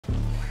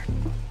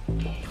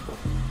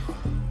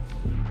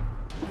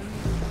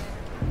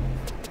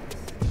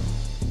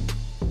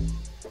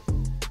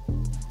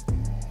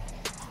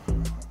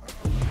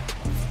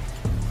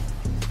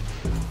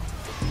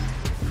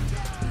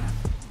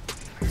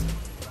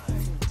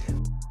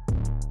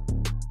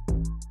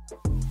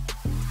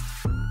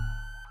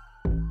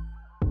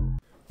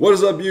What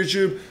is up,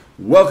 YouTube?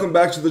 Welcome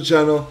back to the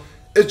channel.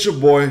 It's your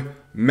boy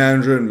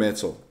Mandarin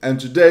Metal, and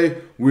today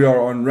we are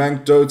on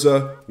Ranked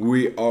Dota.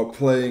 We are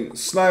playing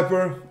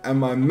Sniper, and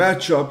my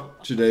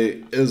matchup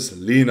today is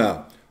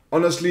Lina.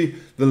 Honestly,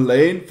 the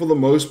lane for the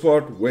most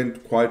part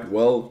went quite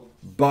well,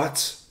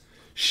 but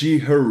she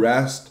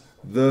harassed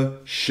the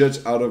shit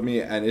out of me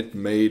and it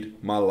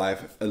made my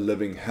life a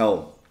living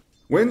hell.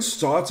 When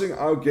starting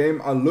our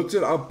game, I looked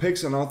at our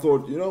picks and I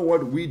thought, you know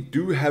what, we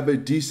do have a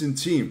decent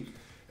team.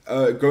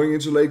 Going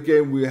into late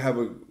game, we have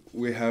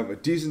a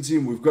decent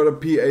team. We've got a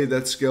PA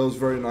that scales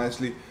very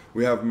nicely.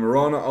 We have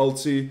Mirana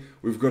ulti.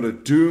 We've got a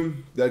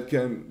Doom that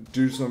can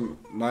do some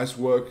nice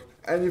work,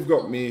 and you've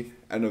got me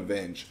and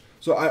Avenge.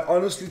 So I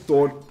honestly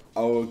thought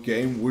our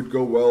game would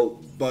go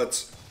well,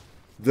 but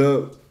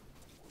the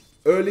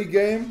early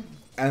game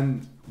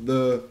and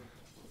the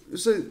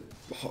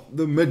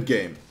mid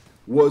game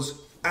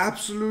was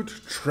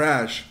absolute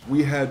trash.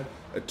 We had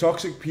a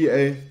toxic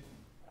PA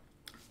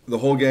the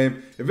whole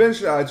game.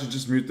 Eventually I had to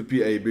just mute the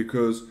PA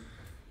because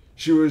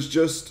she was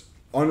just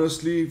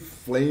honestly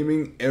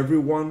flaming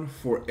everyone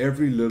for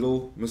every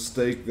little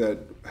mistake that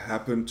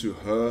happened to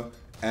her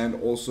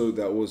and also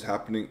that was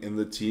happening in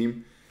the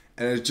team,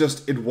 and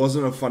it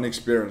wasn't a fun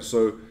experience.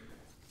 So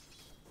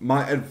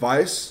my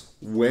advice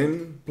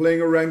when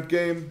playing a ranked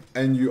game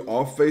and you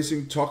are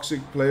facing toxic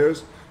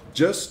players,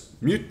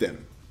 just mute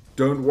them.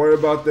 Don't worry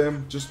about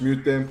them, just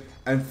mute them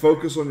and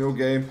focus on your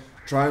game.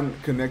 Try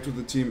and connect with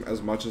the team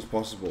as much as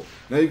possible.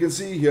 Now you can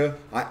see here,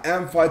 I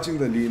am fighting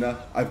the Lina.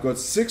 I've got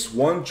 6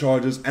 1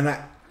 charges and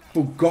I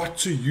forgot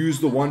to use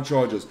the 1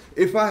 charges.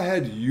 If I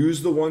had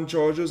used the 1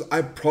 charges,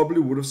 I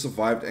probably would have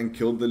survived and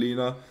killed the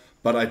Lina,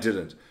 but I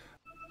didn't.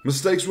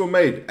 Mistakes were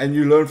made and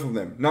you learn from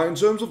them. Now in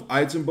terms of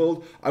item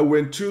build, I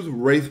went 2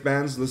 Wraith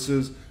Bands. This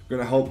is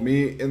going to help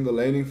me in the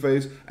laning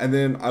phase. And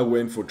then I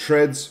went for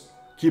Treads,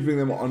 keeping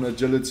them on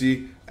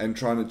agility and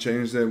trying to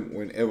change them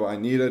whenever I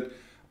need it.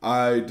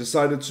 I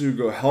decided to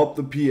go help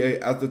the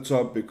PA at the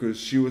top because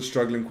she was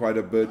struggling quite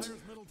a bit.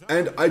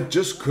 And I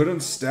just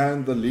couldn't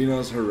stand the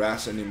Lina's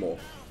harass anymore.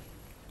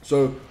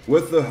 So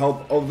with the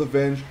help of the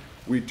Venge,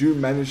 we do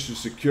manage to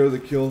secure the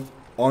kill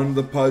on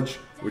the Pudge,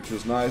 which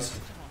was nice.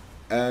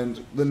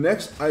 And the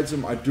next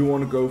item I do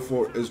want to go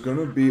for is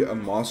going to be a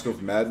Mask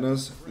of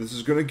Madness. This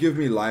is going to give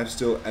me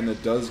lifesteal and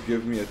it does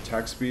give me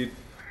attack speed.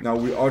 Now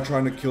we are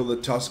trying to kill the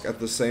Tusk at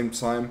the same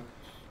time,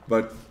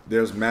 but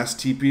there's mass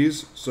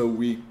TPs, so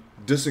we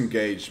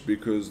disengage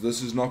because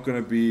this is not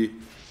going to be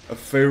a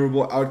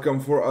favorable outcome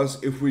for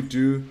us if we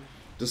do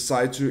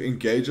decide to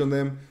engage on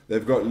them.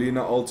 They've got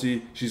Lina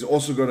ulti. She's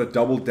also got a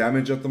double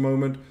damage at the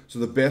moment, so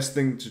the best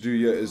thing to do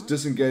here is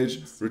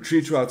disengage,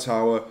 retreat to our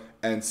tower,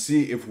 and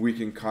see if we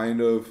can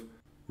kind of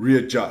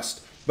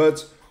readjust.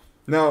 But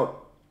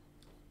now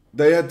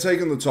they had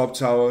taken the top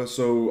tower,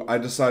 so I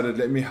decided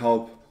let me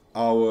help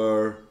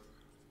our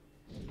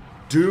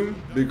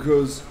Doom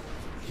because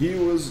he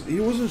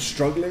wasn't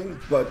struggling,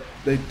 but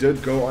they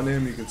did go on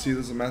him. You can see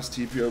there's a mass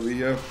TP over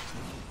here.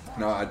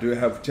 Now I do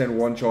have 10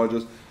 1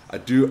 charges. I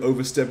do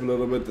overstep a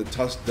little bit. The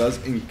Tusk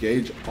does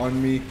engage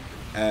on me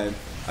and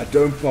I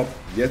don't pop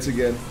yet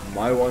again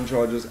my 1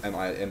 charges and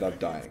I end up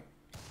dying.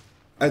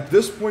 At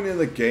this point in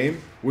the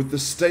game, with the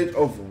state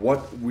of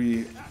what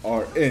we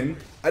are in,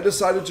 I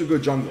decided to go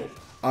jungle.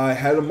 I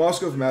had a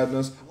Mask of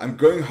Madness. I'm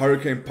going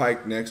Hurricane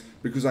Pike next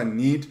because I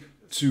need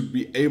to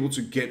be able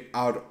to get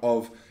out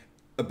of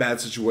a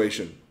bad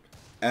situation,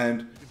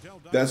 and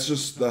that's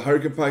just, the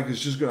Hurricane Pike is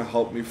just going to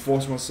help me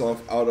force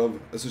myself out of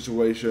a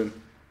situation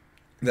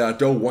that I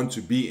don't want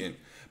to be in.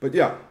 But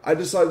yeah, I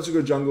decided to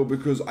go jungle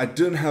because I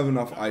didn't have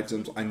enough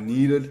items. I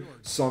needed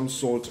some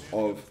sort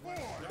of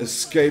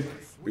escape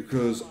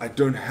because I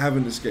don't have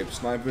an escape.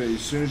 Sniper,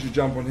 as soon as you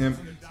jump on him,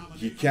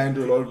 he can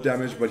do a lot of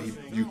damage, but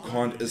you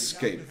can't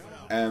escape,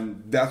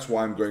 and that's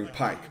why I'm going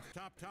Pike.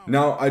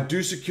 Now I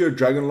do secure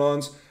Dragon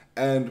Lance,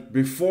 and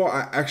before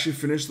I actually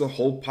finish the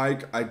whole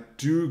Pike, I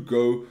do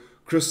go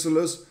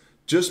Crystallis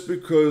just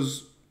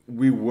because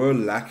we were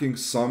lacking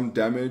some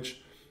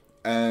damage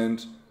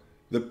and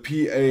the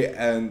PA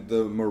and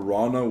the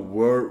Mirana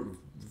were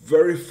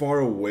very far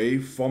away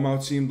from our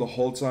team the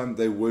whole time.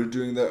 They were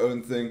doing their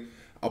own thing.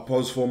 Our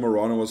pos for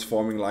Mirana was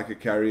farming like a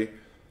carry,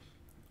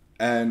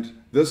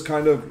 and this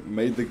kind of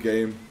made the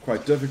game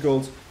quite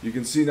difficult. You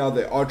can see now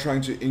they are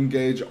trying to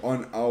engage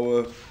on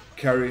our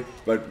carry,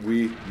 but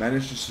we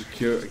managed to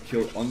secure a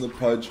kill on the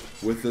Pudge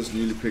with this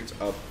newly picked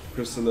up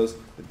Crystallis.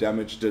 The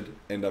damage did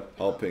end up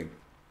helping.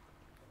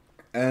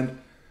 And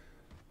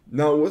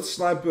now with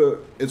Sniper,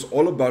 it's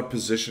all about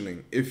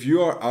positioning. If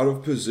you are out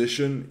of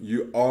position,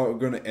 you are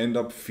going to end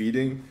up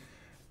feeding,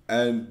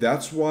 and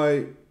that's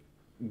why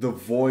the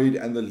Void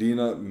and the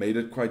Lina made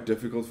it quite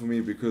difficult for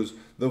me, because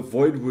the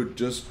Void would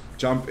just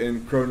jump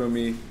in, chrono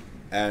me,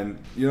 and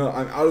you know,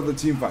 I'm out of the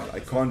team fight.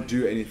 I can't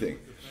do anything.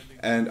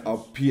 And our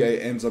PA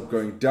ends up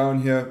going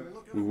down here.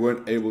 We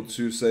weren't able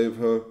to save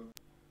her.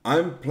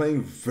 I'm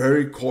playing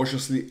very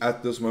cautiously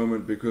at this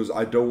moment because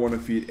I don't want to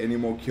feed any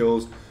more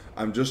kills.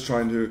 I'm just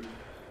trying to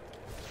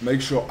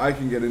make sure I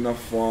can get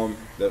enough farm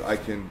that I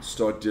can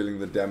start dealing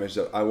the damage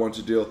that I want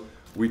to deal.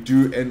 We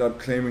do end up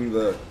claiming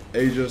the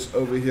Aegis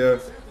over here.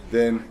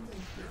 Then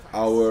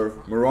our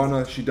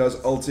Mirana, she does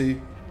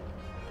ulti,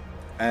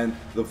 and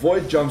the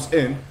Void jumps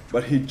in,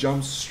 but he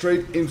jumps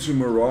straight into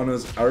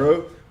Mirana's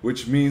arrow,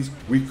 which means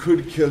we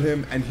could kill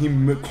him, and he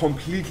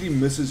completely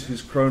misses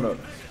his chrono.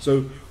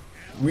 So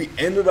we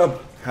ended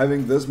up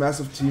having this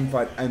massive team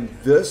fight, and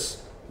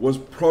this was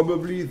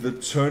probably the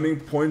turning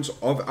point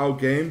of our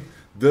game.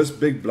 This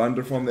big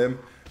blunder from them,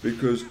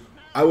 because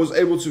I was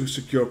able to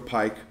secure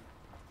Pike,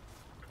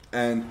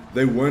 and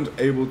they weren't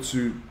able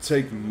to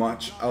take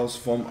much else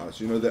from us.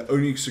 You know, they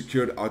only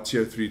secured our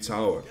tier 3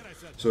 tower.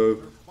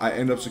 So I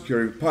end up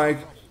securing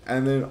Pike,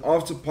 and then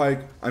after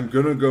Pike, I'm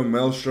gonna go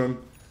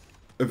Maelstrom,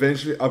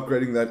 eventually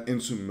upgrading that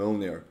into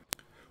Milnir.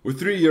 With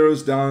 3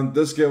 heroes down,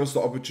 this gave us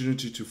the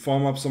opportunity to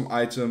farm up some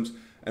items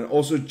and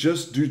also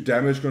just do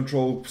damage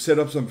control, set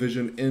up some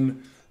vision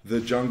in the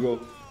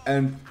jungle.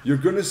 And you're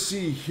gonna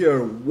see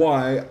here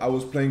why I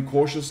was playing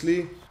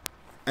cautiously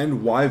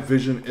and why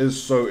vision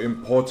is so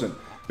important.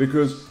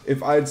 Because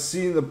if I had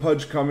seen the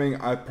Pudge coming,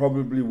 I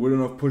probably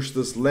wouldn't have pushed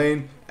this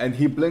lane, and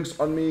he blinks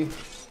on me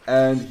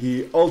and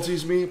he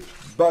ultis me.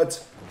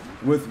 But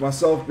with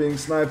myself being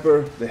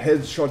sniper, the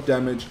headshot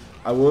damage,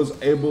 I was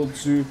able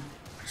to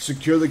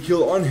secure the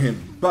kill on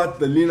him. But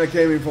the Lina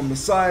came in from the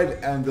side,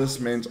 and this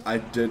meant I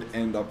did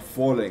end up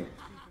falling.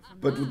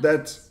 But with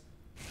that,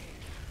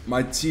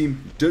 my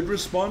team did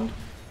respond.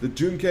 The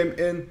Doom came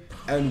in,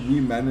 and we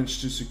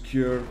managed to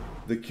secure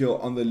the kill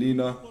on the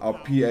Lina. Our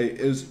PA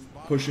is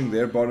pushing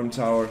their bottom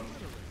tower,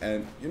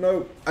 and you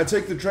know, I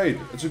take the trade.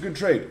 It's a good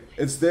trade.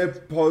 It's their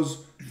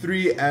pos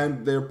 3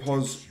 and their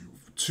pos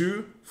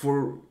 2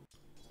 for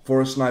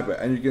a sniper.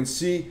 And you can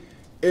see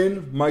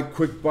in my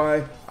quick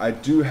buy, I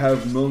do have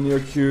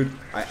Milnir queued.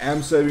 I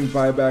am saving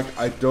buyback.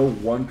 I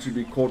don't want to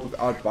be caught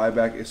without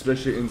buyback,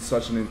 especially in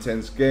such an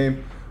intense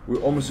game. We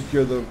almost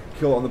secure the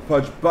kill on the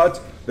Pudge,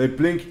 but they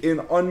blink in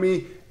on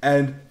me,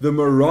 and the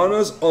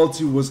Mirana's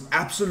ulti was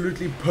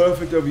absolutely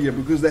perfect over here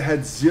because they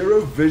had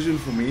 0 vision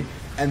for me,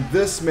 and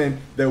this meant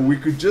that we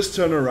could just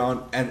turn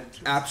around and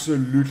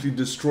absolutely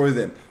destroy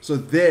them. So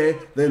there,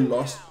 they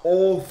lost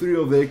all 3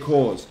 of their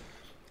cores,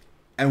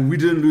 and we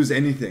didn't lose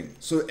anything.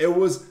 So it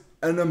was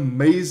an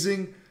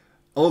amazing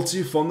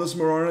ulti from this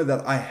Mirana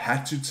that I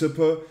had to tip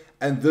her,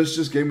 and this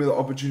just gave me the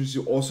opportunity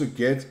to also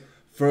get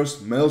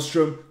first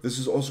Maelstrom. This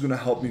is also going to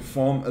help me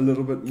farm a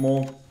little bit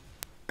more,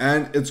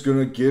 and it's going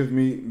to give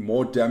me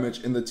more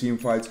damage in the team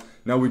fights.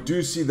 Now we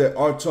do see they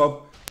are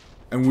top,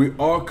 and we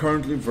are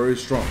currently very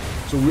strong,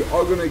 so we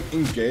are going to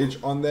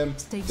engage on them.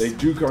 They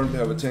do currently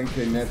have a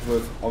 10k net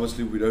worth.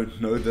 Obviously we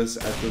don't know this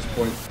at this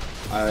point.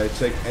 I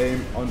take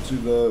aim onto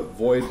the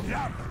Void,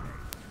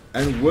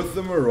 and with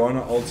the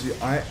Mirana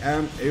ulti, I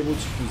am able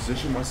to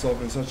position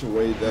myself in such a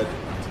way that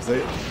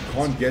they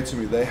can't get to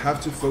me. They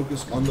have to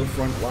focus on the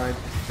front line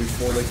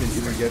before they can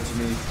even get to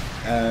me,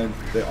 and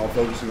they are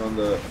focusing on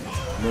the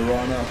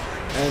Mirana.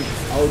 And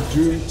our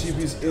Doom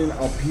TP's in,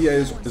 our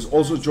PA is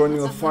also joining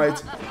the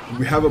fight.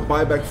 We have a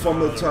buyback from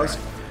the Tusk.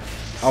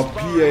 Our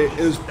PA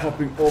is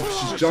popping off,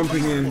 she's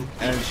jumping in,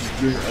 and she's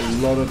doing a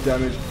lot of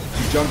damage.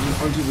 She's jumping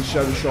onto the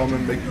Shadow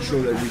Shaman, making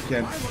sure that we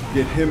can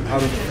get him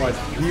out of the fight.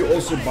 He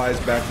also buys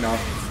back now.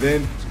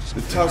 Then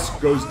the Tusk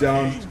goes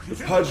down,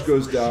 the Pudge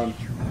goes down,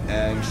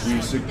 and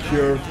we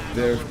secure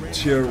their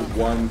tier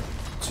 1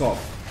 top.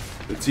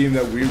 The team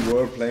that we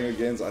were playing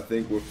against, I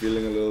think we're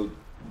feeling a little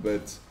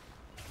bit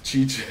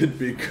cheated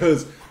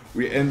because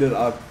we ended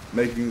up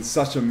making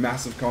such a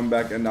massive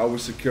comeback, and now we're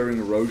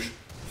securing Roche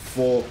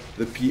for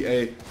the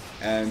PA.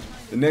 And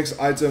the next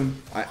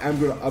item, I am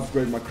going to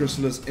upgrade my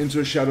Chrysalis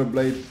into a Shadow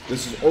Blade.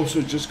 This is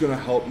also just going to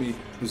help me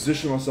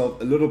position myself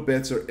a little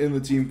better in the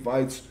team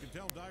fights.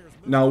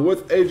 Now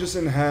with Aegis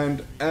in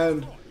hand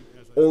and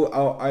all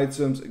our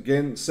items,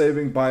 again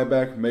saving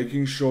buyback,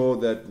 making sure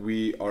that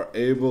we are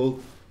able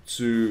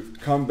to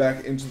come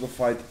back into the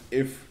fight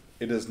if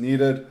it is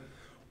needed.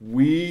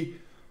 We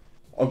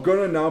are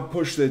going to now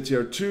push their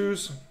tier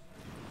 2s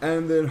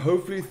and then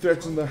hopefully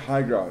threaten the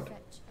high ground.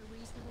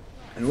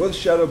 And with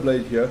Shadow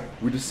Blade here,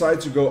 we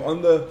decide to go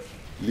on the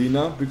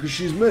Lina because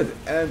she's mid,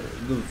 and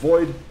the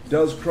Void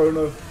does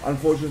chrono.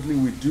 Unfortunately,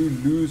 we do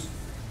lose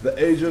the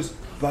Aegis,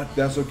 but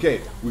that's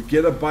okay. We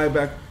get a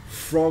buyback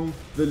from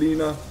the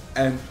Lina,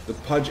 and the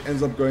Pudge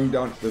ends up going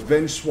down. The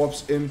Venge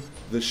swaps in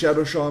the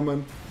Shadow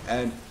Shaman,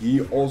 and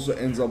he also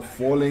ends up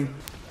falling.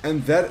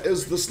 And that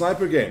is the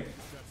sniper game.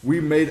 We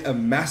made a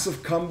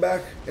massive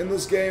comeback in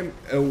this game.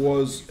 It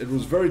was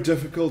very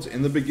difficult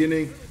in the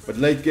beginning, but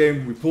late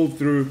game we pulled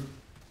through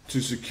to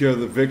secure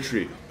the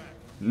victory.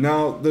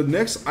 Now the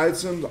next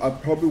item I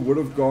probably would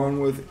have gone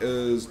with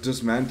is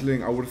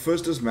dismantling. I would have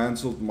first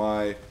dismantled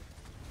my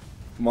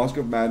Mask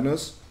of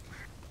Madness.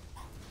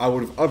 I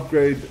would have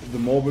upgraded the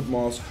Morbid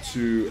Mask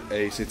to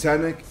a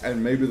Satanic,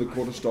 and maybe the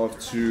Quarterstaff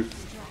to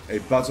a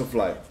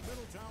Butterfly.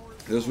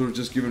 This would have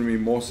just given me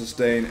more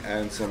sustain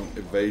and some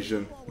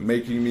evasion,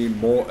 making me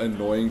more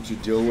annoying to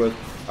deal with.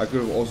 I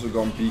could have also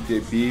gone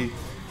BKB,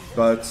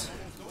 but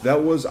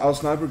that was our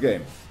sniper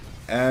game.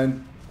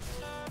 and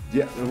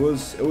yeah, it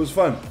was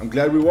fun. I'm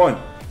glad we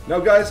won. Now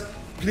guys,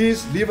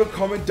 please leave a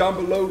comment down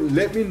below.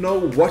 Let me know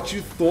what you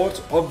thought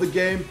of the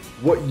game,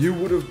 what you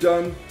would have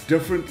done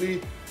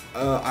differently.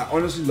 I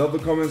honestly love the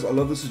comments. I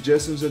love the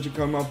suggestions that you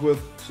come up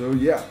with. So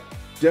yeah,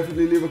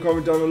 definitely leave a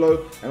comment down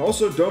below. And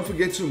also don't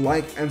forget to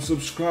like and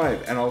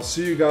subscribe. And I'll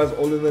see you guys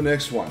all in the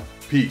next one.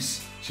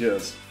 Peace.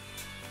 Cheers.